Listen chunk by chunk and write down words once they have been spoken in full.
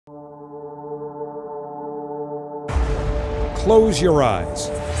close your eyes.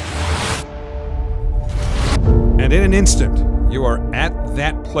 And in an instant, you are at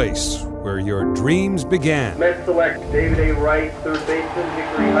that place where your dreams began. Mets select David A. Wright, third baseman,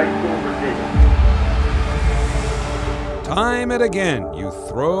 Hickory High School, Virginia. Time and again, you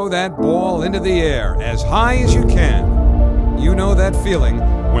throw that ball into the air as high as you can. You know that feeling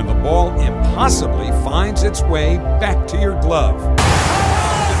when the ball impossibly finds its way back to your glove.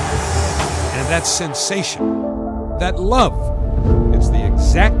 And that sensation, that love, it's the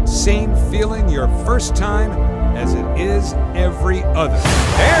exact same feeling your first time as it is every other.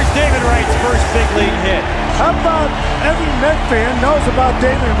 There's David Wright's first big league hit. How about every Met fan knows about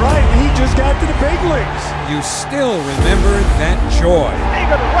David Wright, and he just got to the big leagues. You still remember that joy.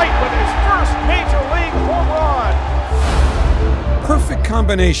 David Wright with his first major league home run. Perfect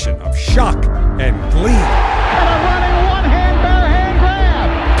combination of shock and glee. And a running one-hand bare-hand grab.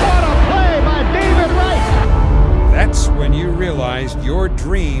 What a play by David Wright. That's when you realized your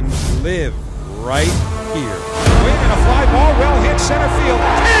dreams live right here. Swing and a fly ball, well hit center field.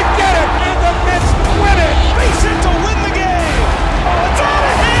 Can't get it, and the Mets win it. Base hit to win the game. Oh, it's out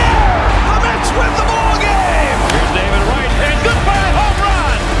of here. The Mets win the ball game. Here's David Wright, and goodbye home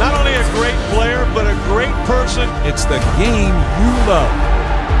run. Not only a great player, but a great person. It's the game you love.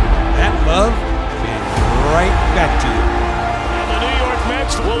 That love came right back to you. And the New York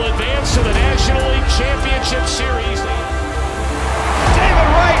Mets will advance to the National League Championship Series. David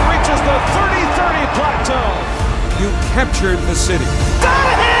Wright reaches the 30-30 plateau. You captured the city. Out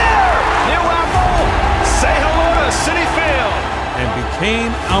of here! New Apple, say hello to Citi Field. And became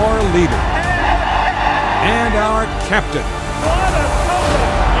our leader. And our captain. What a cover!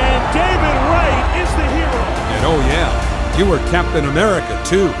 And David Wright is the hero. And oh yeah, you were Captain America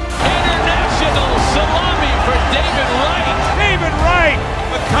too. International salami for David Wright. David Wright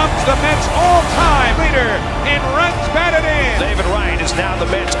becomes the Mets' all-time leader in runs batted in. David Wright is now the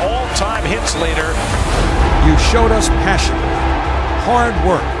Mets' all-time hits leader. You showed us passion, hard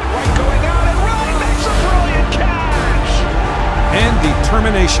work, Wright going out and really makes a brilliant catch. and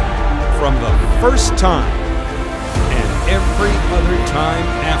determination from the first time and every other time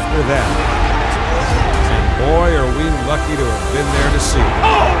after that. And boy, are we lucky to have been there to see it.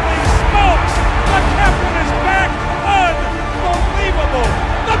 Holy smokes! The captain is back! Unbelievable!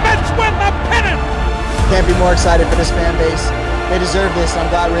 The Mets win the pennant! Can't be more excited for this fan base. They deserve this, and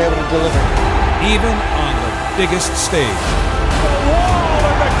I'm glad we're able to deliver. Even on the biggest stage. The wall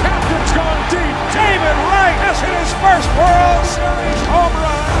and the captain's gone deep. David Wright has hit his first World Series home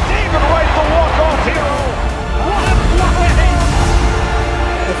run. David Wright, the walk-off hero. What a play!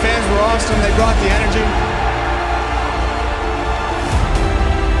 The fans were awesome. They brought the energy.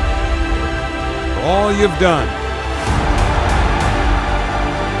 For all you've done.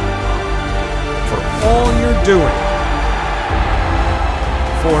 For all you're doing.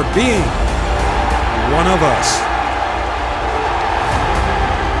 For being one of us.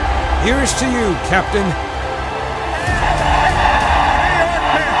 Here's to you, Captain.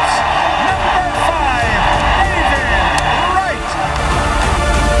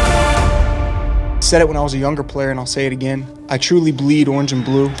 I said it when I was a younger player, and I'll say it again. I truly bleed orange and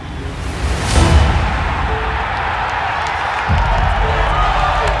blue.